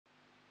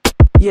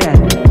Yeah.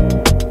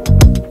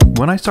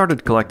 When I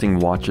started collecting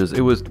watches, it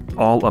was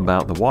all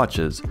about the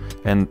watches,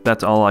 and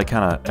that's all I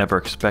kinda ever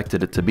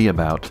expected it to be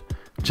about.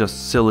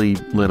 Just silly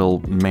little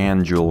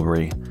man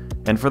jewelry.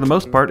 And for the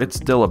most part, it's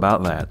still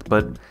about that,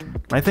 but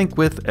I think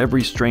with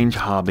every strange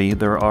hobby,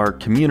 there are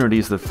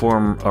communities that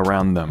form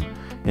around them.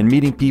 And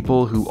meeting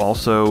people who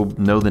also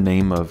know the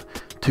name of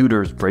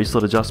Tudor's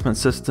bracelet adjustment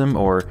system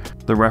or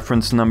the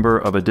reference number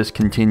of a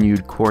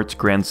discontinued quartz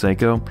Grand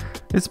Seiko,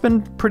 it's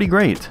been pretty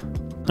great.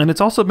 And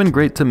it's also been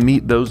great to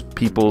meet those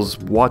people's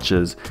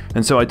watches,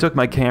 and so I took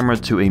my camera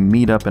to a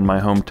meetup in my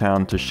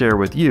hometown to share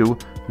with you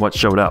what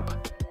showed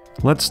up.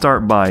 Let's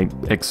start by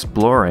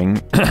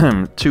exploring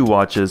two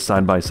watches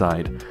side by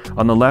side.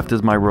 On the left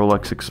is my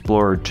Rolex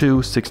Explorer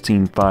II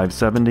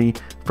 16570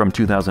 from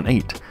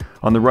 2008.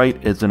 On the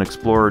right is an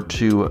Explorer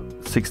II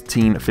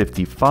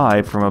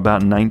 1655 from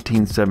about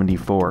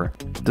 1974.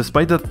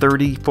 Despite the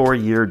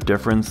 34-year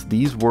difference,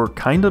 these were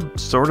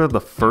sort of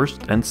the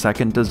first and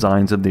second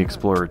designs of the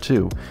Explorer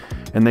II,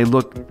 and they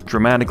look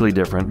dramatically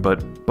different,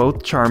 but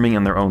both charming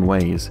in their own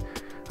ways.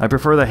 I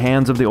prefer the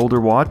hands of the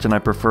older watch, and I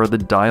prefer the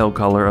dial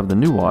color of the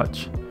new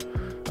watch.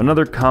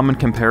 Another common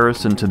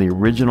comparison to the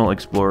original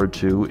Explorer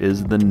II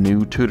is the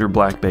new Tudor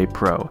Black Bay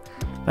Pro.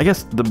 I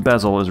guess the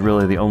bezel is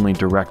really the only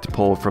direct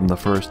pull from the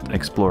first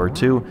Explorer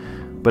II,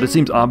 but it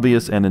seems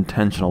obvious and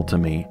intentional to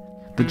me.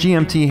 The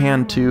GMT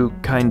hand too,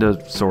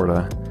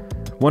 sorta.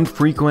 One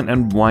frequent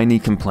and whiny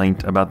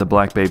complaint about the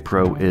Black Bay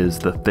Pro is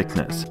the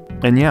thickness.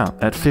 And yeah,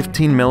 at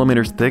 15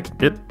 millimeters thick,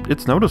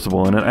 it's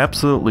noticeable, and it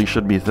absolutely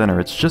should be thinner.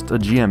 It's just a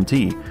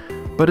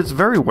GMT, but it's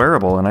very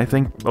wearable and I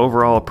think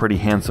overall a pretty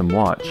handsome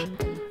watch.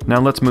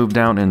 Now let's move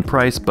down in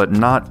price, but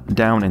not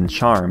down in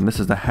charm. This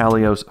is the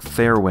Halios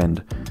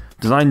Fairwind.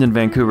 Designed in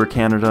Vancouver,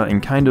 Canada,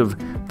 and kind of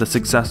the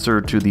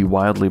successor to the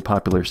wildly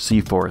popular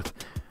Seaforth.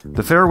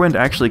 The Fairwind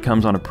actually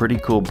comes on a pretty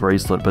cool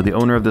bracelet, but the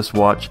owner of this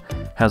watch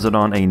has it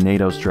on a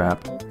NATO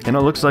strap. And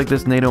it looks like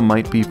this NATO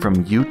might be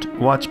from Ute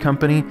Watch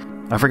Company.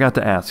 I forgot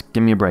to ask,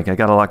 give me a break, I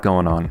got a lot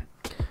going on.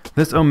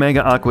 This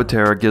Omega Aqua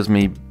Terra gives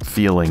me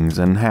feelings,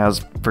 and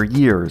has for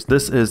years.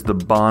 This is the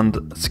Bond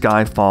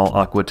Skyfall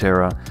Aqua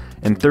Terra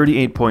in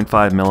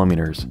 38.5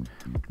 millimeters.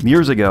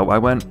 Years ago, I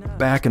went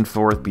back and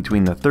forth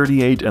between the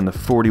 38 and the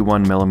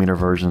 41 millimeter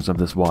versions of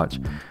this watch.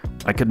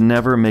 I could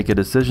never make a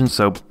decision,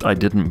 so I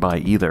didn't buy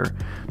either.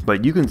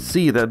 But you can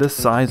see that this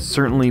size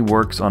certainly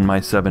works on my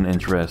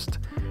 7-inch wrist.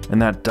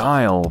 And that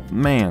dial,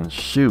 man,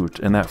 shoot,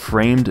 and that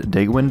framed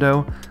day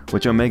window,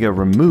 which Omega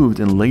removed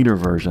in later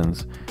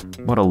versions.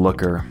 What a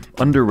looker.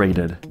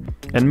 Underrated.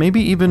 And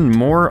maybe even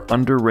more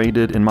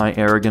underrated in my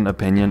arrogant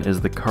opinion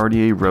is the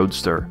Cartier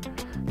Roadster.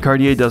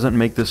 Cartier doesn't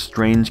make this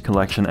strange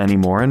collection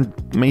anymore, and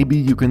maybe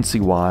you can see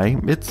why.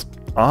 It's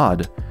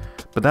odd.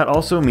 But that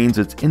also means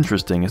it's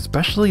interesting,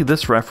 especially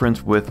this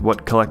reference with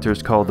what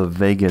collectors call the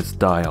Vegas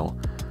dial.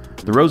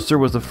 The Roadster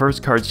was the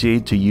first Cartier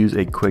to use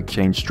a quick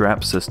change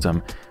strap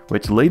system,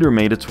 which later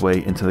made its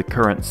way into the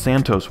current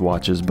Santos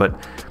watches,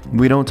 but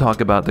we don't talk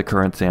about the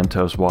current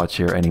Santos watch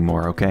here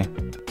anymore, okay?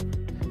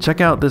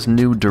 Check out this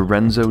new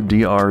Direnzo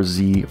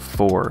DRZ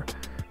 4.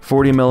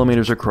 40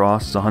 millimeters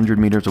across, 100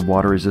 meters of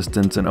water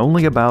resistance, and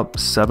only about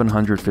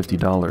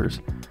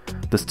 $750.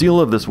 The steel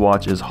of this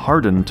watch is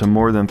hardened to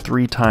more than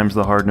 3 times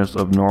the hardness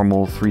of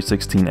normal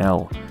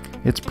 316L.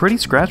 It's pretty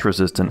scratch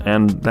resistant,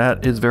 and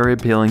that is very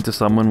appealing to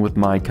someone with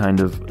my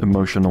kind of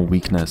emotional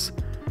weakness.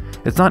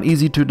 It's not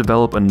easy to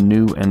develop a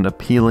new and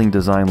appealing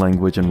design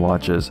language in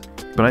watches,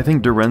 but I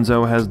think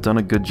Direnzo has done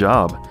a good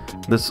job.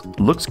 This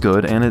looks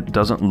good, and it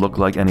doesn't look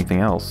like anything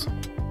else.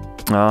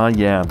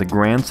 Yeah, the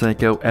Grand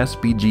Seiko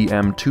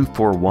SBGM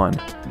 241.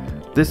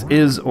 This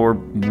is, or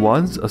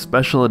was, a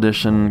special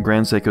edition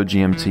Grand Seiko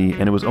GMT,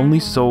 and it was only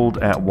sold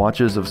at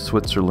Watches of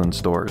Switzerland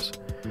stores.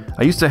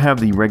 I used to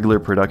have the regular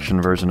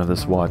production version of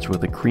this watch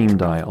with a cream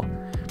dial.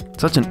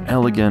 Such an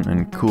elegant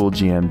and cool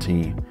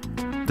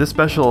GMT. This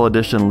special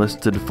edition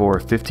listed for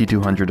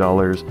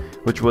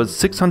 $5,200, which was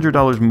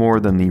 $600 more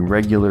than the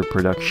regular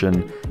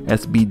production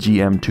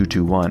SBGM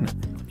 221.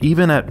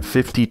 Even at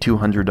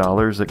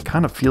 $5,200, it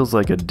kind of feels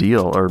like a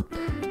deal, or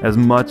as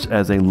much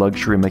as a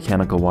luxury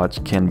mechanical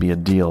watch can be a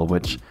deal,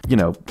 which, you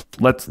know,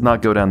 let's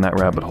not go down that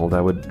rabbit hole.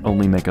 That would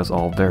only make us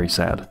all very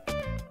sad.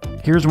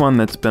 Here's one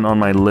that's been on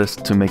my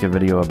list to make a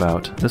video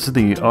about. This is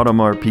the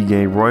Audemars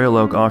Piguet Royal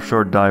Oak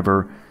Offshore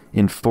Diver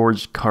in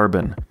forged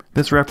carbon.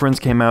 This reference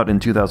came out in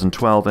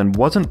 2012 and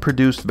wasn't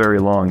produced very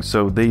long,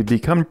 so they've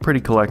become pretty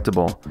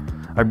collectible.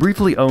 I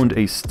briefly owned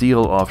a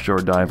steel offshore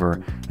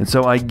diver, and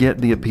so I get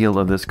the appeal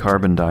of this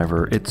carbon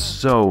diver. It's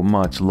so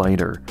much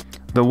lighter.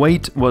 The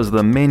weight was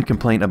the main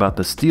complaint about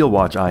the steel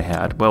watch I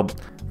had. Well,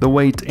 the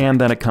weight, and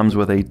then it comes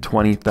with a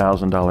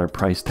 $20,000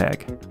 price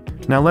tag.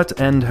 Now let's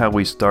end how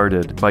we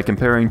started by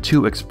comparing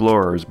two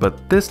Explorers,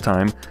 but this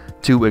time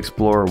two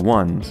Explorer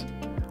 1s.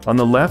 On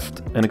the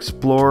left, an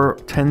Explorer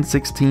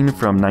 1016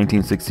 from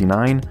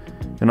 1969,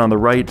 and on the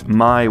right,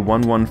 my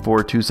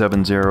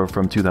 114270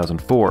 from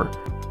 2004.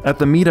 At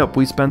the meetup,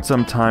 we spent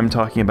some time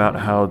talking about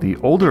how the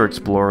older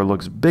Explorer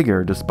looks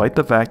bigger despite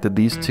the fact that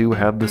these two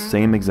have the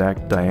same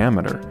exact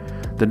diameter.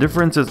 The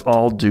difference is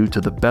all due to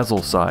the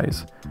bezel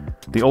size.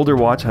 The older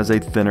watch has a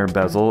thinner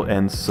bezel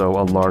and so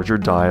a larger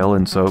dial,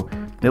 and so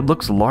it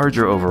looks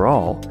larger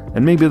overall,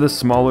 and maybe the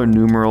smaller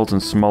numerals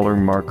and smaller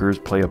markers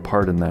play a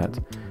part in that.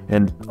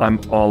 And I'm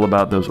all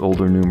about those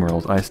older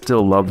numerals. I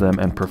still love them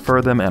and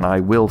prefer them, and I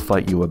will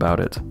fight you about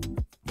it.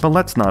 But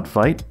let's not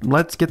fight.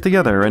 Let's get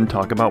together and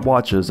talk about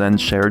watches and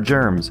share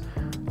germs.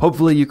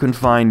 Hopefully you can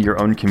find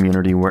your own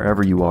community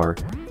wherever you are.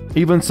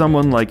 Even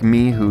someone like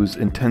me who's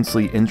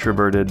intensely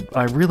introverted,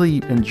 I really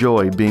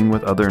enjoy being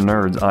with other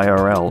nerds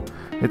IRL.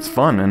 It's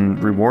fun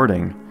and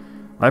rewarding.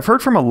 I've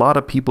heard from a lot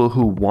of people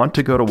who want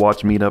to go to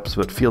watch meetups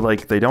but feel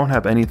like they don't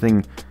have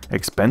anything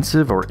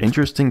expensive or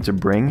interesting to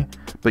bring,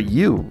 but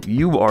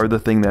you are the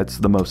thing that's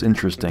the most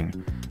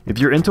interesting. If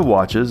you're into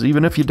watches,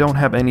 even if you don't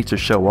have any to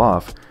show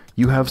off,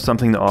 you have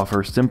something to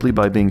offer simply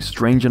by being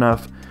strange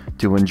enough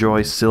to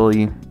enjoy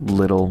silly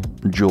little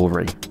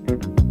jewelry.